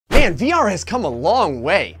Man, VR has come a long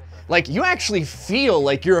way. Like, you actually feel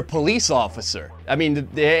like you're a police officer. I mean,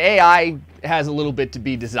 the AI has a little bit to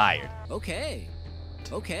be desired. Okay.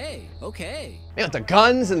 Man, with the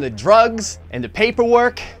guns and the drugs and the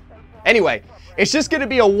paperwork. Anyway, it's just gonna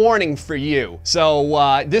be a warning for you.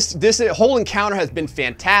 So this whole encounter has been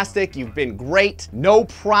fantastic. You've been great, no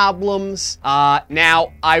problems.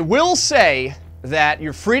 Now, I will say that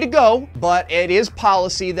you're free to go, but it is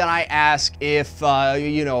policy that I ask if,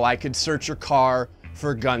 you know, I could search your car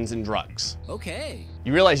for guns and drugs. Okay.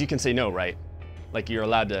 You realize you can say no, right? Like you're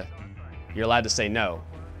allowed to say no.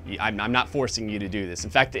 I'm not forcing you to do this. In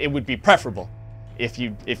fact, it would be preferable if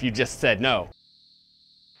you just said no.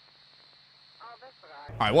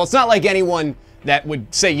 All right, well, it's not like anyone that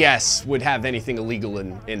would say yes would have anything illegal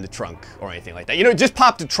in the trunk or anything like that. You know, just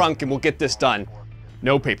pop the trunk and we'll get this done.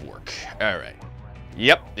 No paperwork. All right.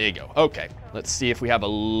 Yep, there you go. Okay, let's see if we have a...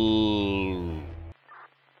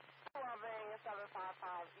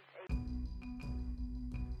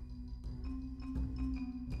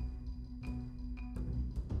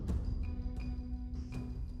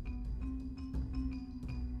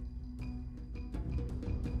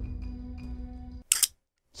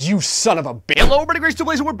 You son of a bitch! Hello, everybody,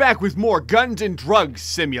 GrayStillPlays, and we're back with more Guns and Drugs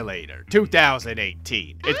Simulator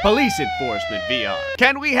 2018. It's Police Enforcement VR.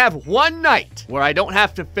 Can we have one night where I don't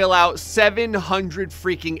have to fill out 700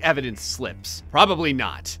 freaking evidence slips? Probably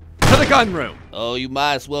not. To the gun room. Oh, you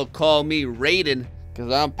might as well call me Raiden, because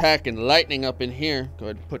I'm packing lightning up in here. Go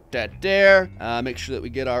ahead and put that there. Make sure that we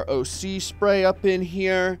get our OC spray up in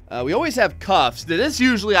here. We always have cuffs. This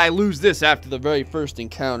usually I lose this after the very first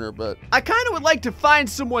encounter, but I kind of would like to find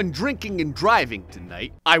someone drinking and driving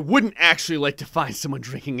tonight. I wouldn't actually like to find someone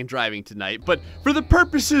drinking and driving tonight, but for the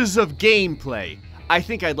purposes of gameplay, I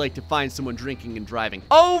think I'd like to find someone drinking and driving.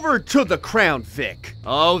 Over to the Crown Vic.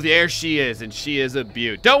 Oh, there she is, and she is a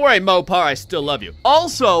beaut. Don't worry, Mopar, I still love you.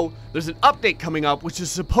 Also, there's an update coming up which is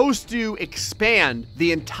supposed to expand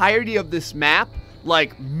the entirety of this map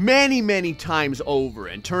like many times over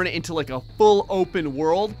and turn it into like a full open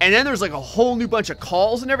world. And then there's like a whole new bunch of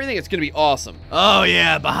calls and everything. It's gonna be awesome. Oh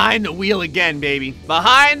yeah, behind the wheel again, baby.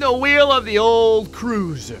 Behind the wheel of the old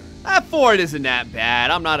cruiser. That Ford isn't that bad.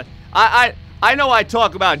 I'm not I know I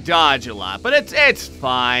talk about Dodge a lot, but it's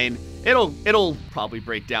fine. It'll probably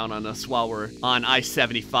break down on us while we're on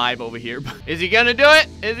I-75 over here. Is he gonna do it?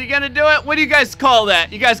 Is he gonna do it? What do you guys call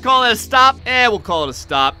that? You guys call that a stop? Eh, we'll call it a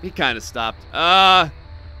stop. He kind of stopped. All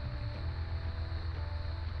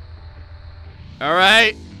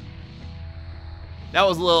right. That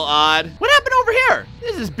was a little odd. What happened over here?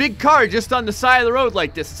 There's this big car just on the side of the road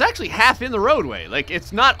like this. It's actually half in the roadway. Like,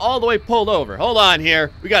 it's not all the way pulled over. Hold on here.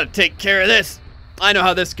 We gotta take care of this. I know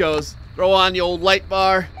how this goes. Throw on the old light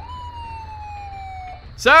bar.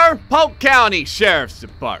 Sir, Polk County Sheriff's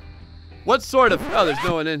Department. What sort of... Oh, there's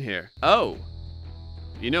no one in here. Oh.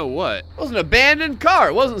 You know what? It was an abandoned car.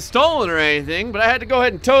 It wasn't stolen or anything, but I had to go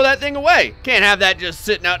ahead and tow that thing away. Can't have that just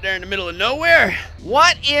sitting out there in the middle of nowhere.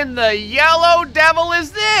 What in the yellow devil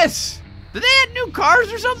is this? Did they add new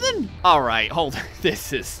cars or something? All right, hold on.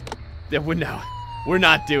 This is... No, we're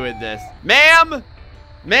not doing this. Ma'am,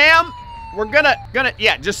 we're gonna,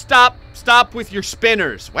 yeah, just stop with your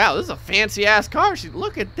spinners. Wow, this is a fancy ass car.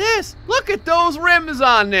 Look at this. Look at those rims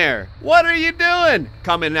on there. What are you doing?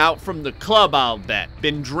 Coming out from the club, I'll bet.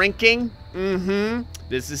 Been drinking? Mm-hmm.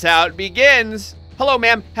 This is how it begins. Hello,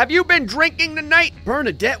 ma'am. Have you been drinking tonight?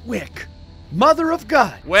 Bernadette Wick. Mother of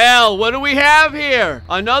God. Well, what do we have here?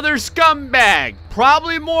 Another scumbag.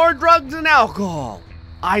 Probably more drugs and alcohol.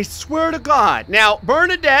 I swear to God. Now,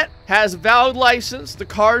 Bernadette has a valid license. The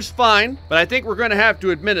car's fine, but I think we're gonna have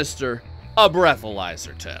to administer a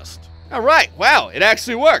breathalyzer test. All right, wow, it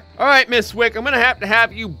actually worked. All right, Miss Wick, I'm gonna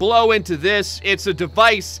have you blow into this. It's a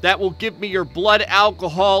device that will give me your blood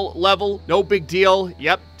alcohol level. No big deal.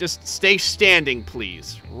 Yep, just stay standing,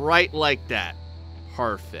 please. Right like that.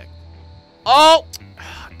 Perfect. Oh,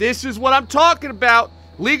 this is what I'm talking about.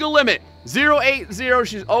 Legal limit. 080,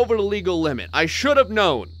 she's over the legal limit. I should have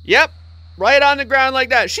known. Yep, right on the ground like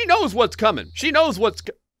that. She knows what's coming. She knows what's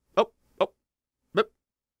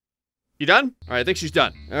You done? All right, I think she's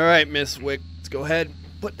done. All right, Miss Wick, let's go ahead.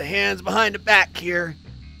 Put the hands behind the back here.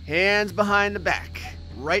 Hands behind the back.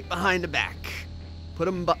 Right behind the back. Put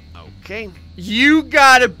them okay. You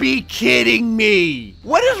gotta be kidding me.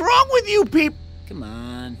 What is wrong with you people? Come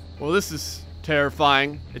on. Well, this is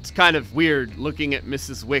terrifying. It's kind of weird looking at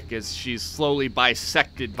Mrs. Wick as she's slowly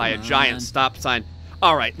bisected by a giant stop sign.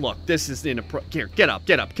 All right, look, this is inappropriate. Here, get up,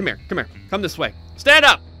 come here, come this way. Stand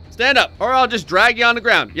up, or I'll just drag you on the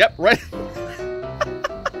ground. Yep, right.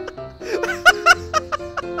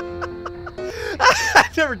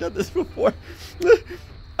 I've never done this before.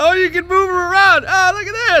 Oh, you can move her around. Oh, look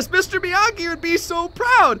at this. Mr. Bianchi would be so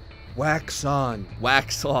proud. Wax on.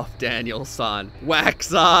 Wax off, Daniel-san.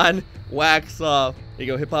 Wax on. Wax off. Here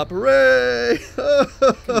you go, hip-hop, hooray.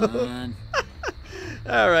 Come on.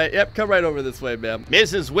 All right, yep, come right over this way, ma'am.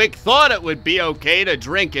 Mrs. Wick thought it would be okay to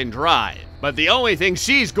drink and drive, but the only thing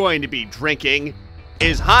she's going to be drinking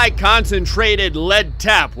is high-concentrated lead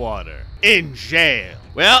tap water in jail.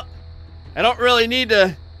 Well, I don't really need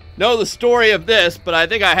to know the story of this, but I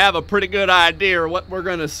think I have a pretty good idea of what we're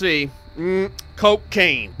gonna see.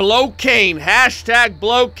 Cocaine. Blowcane. Hashtag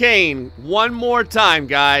blowcane. One more time,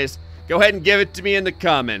 guys. Go ahead and give it to me in the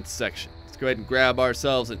comments section. Let's go ahead and grab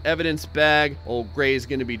ourselves an evidence bag. Old Gray's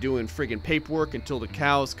gonna be doing friggin' paperwork until the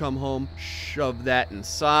cows come home. Shove that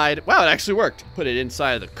inside. Wow, it actually worked. Put it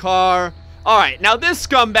inside of the car. All right, now this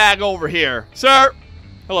scumbag over here. Sir.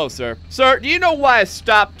 Hello, sir. Sir, do you know why I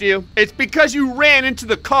stopped you? It's because you ran into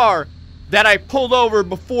the car that I pulled over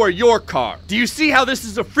before your car. Do you see how this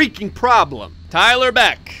is a freaking problem? Tyler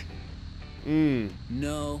Beck.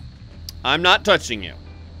 No. I'm not touching you.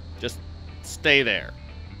 Just stay there.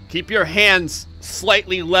 Keep your hands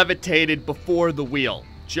slightly levitated before the wheel.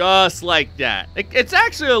 Just like that. It's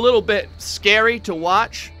actually a little bit scary to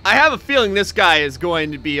watch. I have a feeling this guy is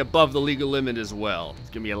going to be above the legal limit as well. It's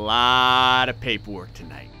gonna be a lot of paperwork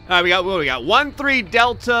tonight. All right, we got what we got? 13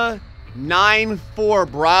 Delta 94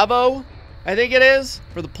 Bravo, I think it is,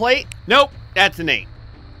 for the plate. Nope, that's an 8,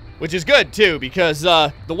 which is good too, because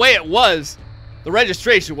the way it was, the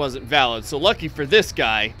registration wasn't valid. So lucky for this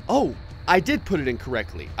guy. Oh, I did put it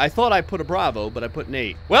incorrectly. I thought I put a Bravo, but I put an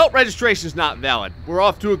 8. Well, registration's not valid. We're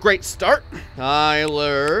off to a great start.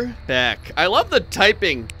 Tyler Beck. I love the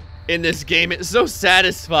typing in this game. It's so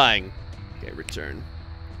satisfying. Okay, return.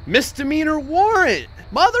 Misdemeanor warrant.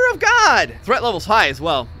 Mother of God. Threat level's high as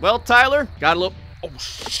well. Well, Tyler, got a little... Oh,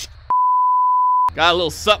 shit. Got a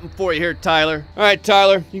little something for you here, Tyler. All right,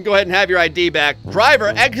 Tyler, you can go ahead and have your ID back. Driver,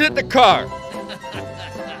 exit the car.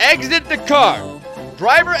 Exit the car.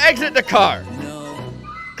 Driver, exit the car. No.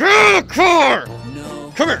 Get out of the car!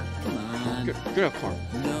 No. Come here. Come on. Get out of the car.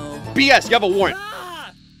 No. BS, you have a warrant.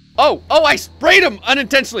 Ah! Oh, I sprayed him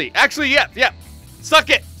unintentionally. Actually, yeah. Suck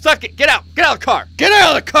it. Get out. Get out of the car. Get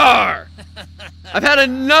out of the car! I've had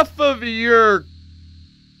enough of your...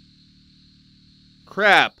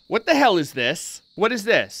 crap. What the hell is this? What is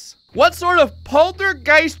this? What sort of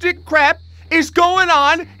poltergeistic crap is going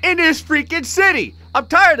on in this freaking city? I'm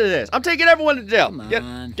tired of this. I'm taking everyone to jail. Come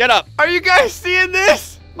on. Get up. Are you guys seeing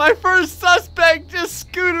this? My first suspect just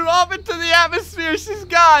scooted off into the atmosphere. She's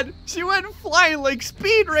gone. She went flying like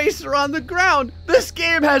Speed Racer on the ground. This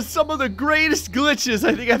game has some of the greatest glitches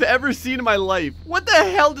I think I've ever seen in my life. What the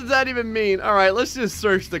hell does that even mean? All right, let's just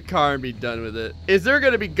search the car and be done with it. Is there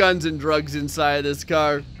gonna be guns and drugs inside of this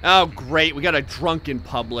car? Oh, great. We got a drunk in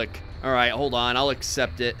public. All right, hold on. I'll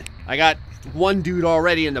accept it. I got one dude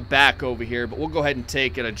already in the back over here, but we'll go ahead and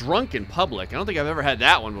take it. A drunk in public. I don't think I've ever had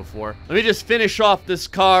that one before. Let me just finish off this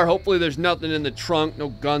car. Hopefully there's nothing in the trunk. No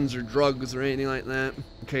guns or drugs or anything like that.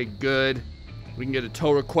 Okay, good. We can get a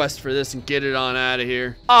tow request for this and get it on out of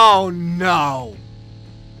here. Oh, no.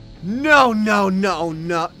 No.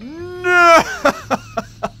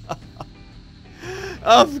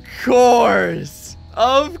 Of course.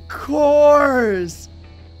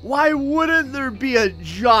 Why wouldn't there be a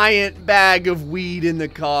giant bag of weed in the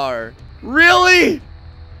car? Really?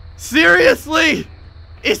 Seriously?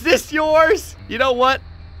 Is this yours? You know what?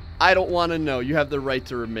 I don't want to know. You have the right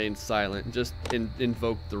to remain silent. Just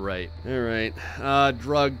invoke the right. All right.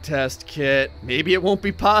 Drug test kit. Maybe it won't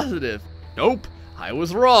be positive. Nope. I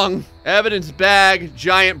was wrong. Evidence bag.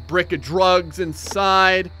 Giant brick of drugs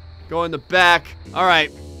inside. Go in the back. All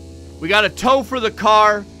right. We got a tow for the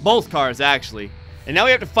car. Both cars, actually. And now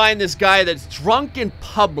we have to find this guy that's drunk in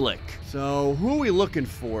public. So who are we looking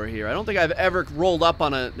for here? I don't think I've ever rolled up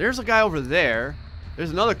on a... There's a guy over there.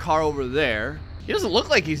 There's another car over there. He doesn't look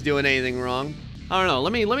like he's doing anything wrong. I don't know.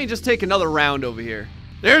 Let me just take another round over here.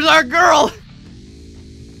 There's our girl!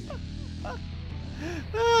 I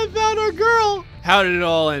found our girl! How did it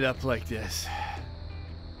all end up like this?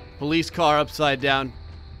 Police car upside down.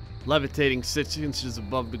 Levitating 6 inches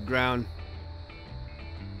above the ground.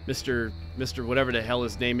 Mr. whatever the hell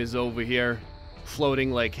his name is over here,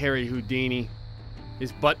 floating like Harry Houdini.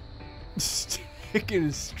 His butt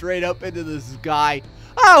sticking straight up into the sky.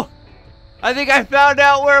 Oh! I think I found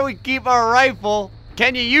out where we keep our rifle.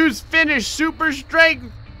 Can you use Finnish super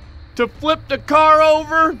strength to flip the car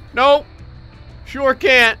over? Nope. Sure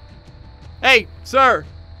can't. Hey, sir.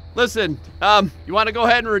 Listen, you want to go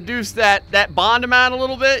ahead and reduce that bond amount a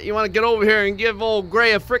little bit? You want to get over here and give old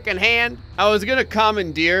Gray a frickin' hand? I was gonna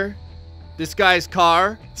commandeer this guy's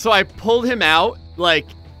car, so I pulled him out, like,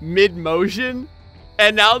 mid-motion,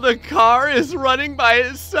 and now the car is running by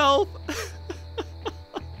itself.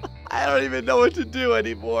 I don't even know what to do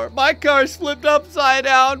anymore. My car's flipped upside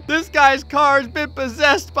down. This guy's car's been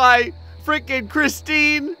possessed by freaking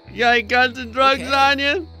Christine. You got any guns and drugs on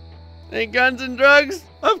you? Any guns and drugs?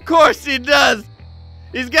 Of course he does.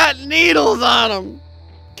 He's got needles on him.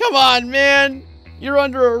 Come on, man. You're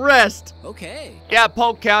under arrest. Okay. Yeah,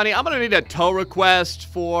 Polk County, I'm gonna need a tow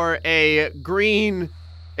request for a green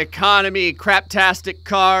economy craptastic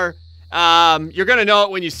car. You're gonna know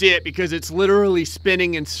it when you see it because it's literally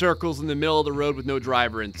spinning in circles in the middle of the road with no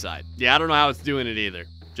driver inside. Yeah, I don't know how it's doing it either.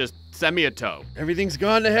 Just send me a tow. Everything's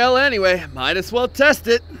gone to hell anyway. Might as well test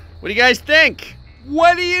it. What do you guys think?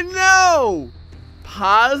 What do you know?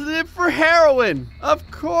 Positive for heroin. Of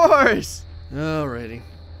course. Alrighty.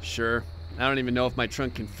 Sure. I don't even know if my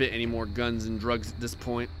trunk can fit any more guns and drugs at this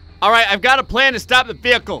point. Alright, I've got a plan to stop the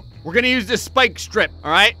vehicle. We're gonna use this spike strip,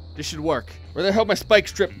 alright? This should work. Where the hell my spike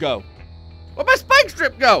strip go? Where'd my spike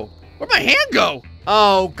strip go? Where'd my hand go?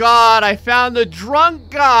 Oh God, I found the drunk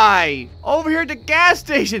guy. Over here at the gas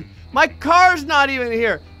station. My car's not even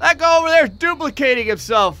here. That guy over there is duplicating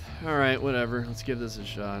himself. Alright, whatever. Let's give this a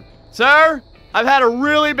shot. Sir, I've had a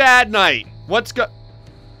really bad night.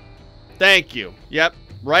 Thank you. Yep.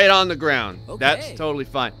 Right on the ground. Okay. That's totally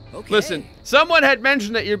fine. Okay. Listen, someone had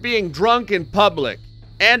mentioned that you're being drunk in public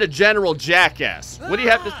and a general jackass. What do you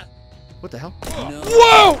have to... What the hell? No.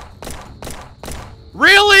 Whoa!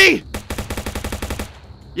 Really?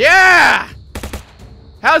 Yeah!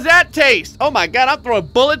 How's that taste? Oh my God, I'm throwing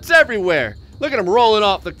bullets everywhere. Look at them rolling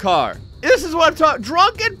off the car. This is what I'm talking...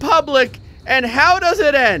 Drunk in public, and how does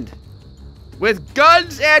it end? With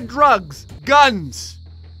guns and drugs. Guns.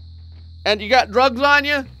 And you got drugs on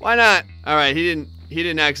you? Why not? All right, he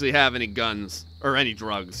didn't actually have any guns or any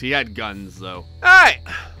drugs. He had guns though. All right,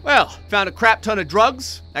 well, found a crap ton of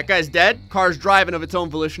drugs. That guy's dead. Car's driving of its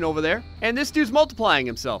own volition over there. And this dude's multiplying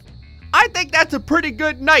himself. I think that's a pretty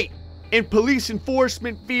good night in police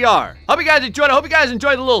enforcement VR. Hope you guys enjoyed it. I hope you guys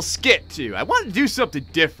enjoyed the little skit too. I wanted to do something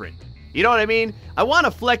different. You know what I mean? I want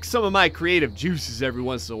to flex some of my creative juices every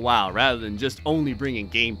once in a while rather than just only bringing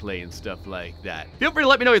gameplay and stuff like that. Feel free to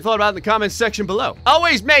let me know what you thought about it in the comments section below.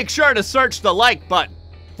 Always make sure to search the like button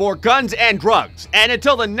for guns and drugs. And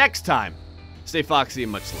until the next time, stay foxy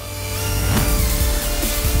and much love.